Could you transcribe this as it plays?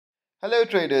Hello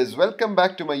traders, welcome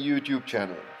back to my YouTube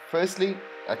channel. Firstly,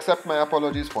 accept my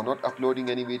apologies for not uploading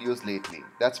any videos lately.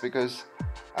 That's because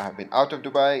I have been out of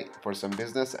Dubai for some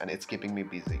business and it's keeping me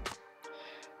busy.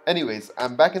 Anyways,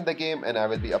 I'm back in the game and I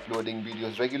will be uploading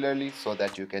videos regularly so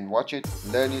that you can watch it,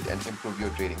 learn it and improve your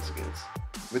trading skills.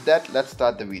 With that, let's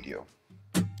start the video.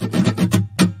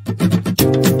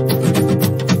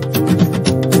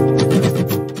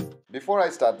 Before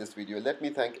I start this video, let me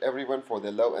thank everyone for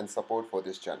their love and support for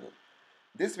this channel.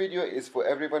 This video is for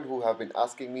everyone who have been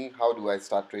asking me how do I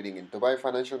start trading in Dubai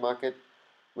financial market,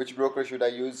 which broker should I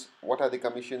use, what are the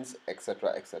commissions,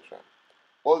 etc. etc.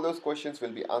 All those questions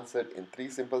will be answered in 3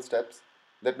 simple steps.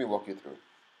 Let me walk you through.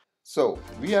 So,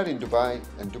 we are in Dubai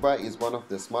and Dubai is one of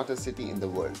the smartest cities in the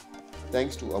world.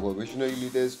 Thanks to our visionary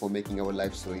leaders for making our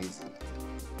life so easy.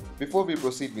 Before we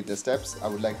proceed with the steps, I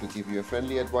would like to give you a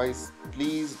friendly advice.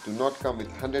 Please do not come with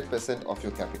 100% of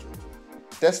your capital.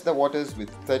 Test the waters with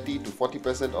 30 to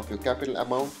 40% of your capital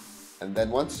amount, and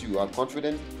then once you are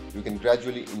confident, you can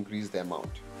gradually increase the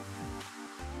amount.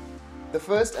 The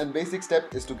first and basic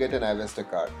step is to get an Ivestor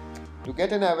card. To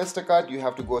get an Ivestor card, you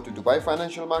have to go to Dubai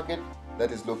Financial Market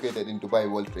that is located in Dubai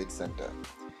World Trade Center.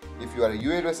 If you are a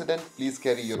UAE resident, please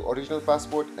carry your original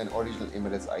passport and original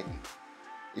Emirates ID.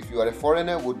 If you are a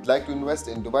foreigner who would like to invest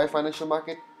in Dubai Financial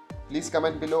Market, please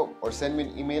comment below or send me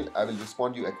an email. I will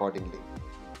respond to you accordingly.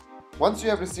 Once you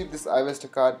have received this Ivestor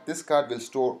card, this card will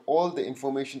store all the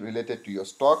information related to your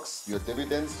stocks, your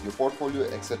dividends, your portfolio,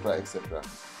 etc. etc.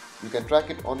 You can track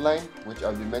it online, which I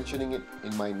will be mentioning it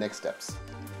in my next steps.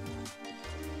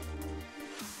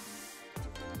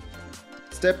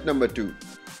 Step number 2.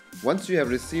 Once you have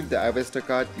received the Ivestor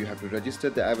card, you have to register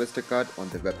the Ivestor card on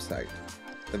the website.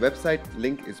 The website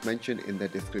link is mentioned in the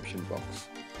description box.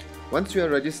 Once you are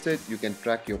registered, you can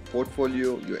track your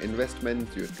portfolio, your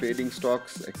investments, your trading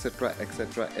stocks, etc.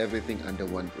 etc. everything under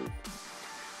one roof.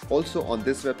 Also on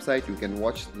this website, you can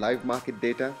watch live market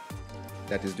data,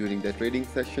 that is during the trading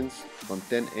sessions from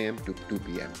 10 AM to 2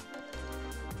 PM.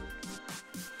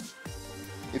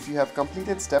 If you have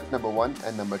completed step number 1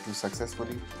 and number 2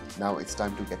 successfully, now it's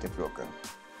time to get a broker.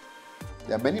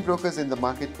 There are many brokers in the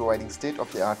market providing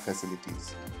state-of-the-art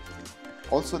facilities.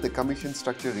 Also, the commission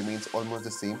structure remains almost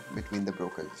the same between the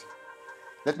brokers.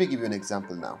 Let me give you an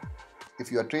example now.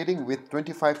 If you are trading with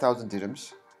 25,000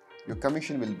 dirhams, your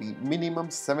commission will be minimum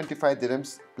 75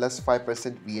 dirhams plus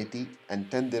 5% VAT and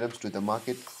 10 dirhams to the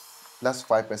market plus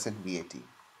 5% VAT.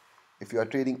 If you are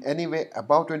trading anywhere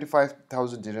above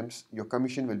 25,000 dirhams, your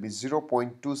commission will be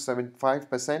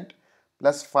 0.275%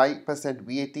 plus 5%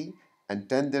 VAT and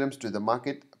 10 dirhams to the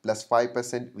market plus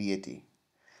 5% VAT.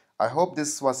 I hope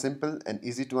this was simple and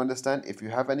easy to understand. If you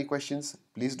have any questions,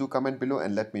 please do comment below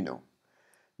and let me know.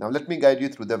 Now let me guide you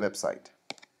through the website.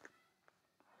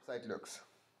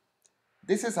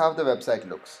 This is how the website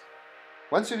looks.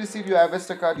 Once you receive your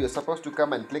Ivestor card, you are supposed to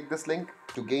come and click this link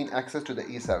to gain access to the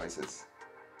e-services.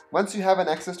 Once you have an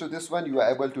access to this one, you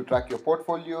are able to track your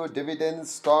portfolio,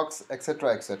 dividends, stocks,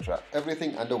 etc. etc.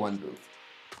 everything under one roof.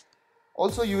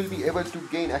 Also, you will be able to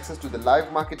gain access to the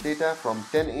live market data from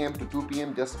 10 AM to 2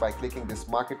 PM just by clicking this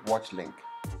Market Watch link.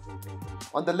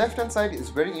 On the left hand side is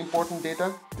very important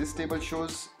data. This table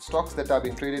shows stocks that have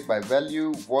been traded by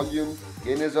value, volume,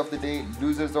 gainers of the day,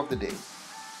 losers of the day.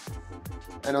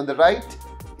 And on the right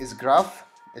is graph.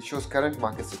 It shows current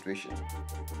market situation.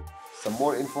 Some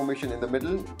more information in the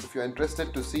middle if you are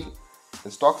interested to see the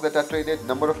stocks that are traded,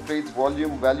 number of trades,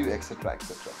 volume, value, etc.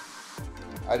 etc.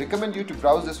 I recommend you to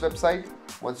browse this website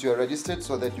once you are registered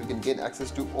so that you can gain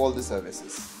access to all the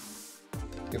services.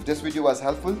 If this video was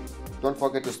helpful, don't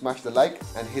forget to smash the like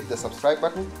and hit the subscribe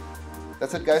button.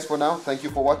 That's it guys for now. Thank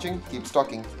you for watching. Keep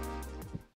stocking.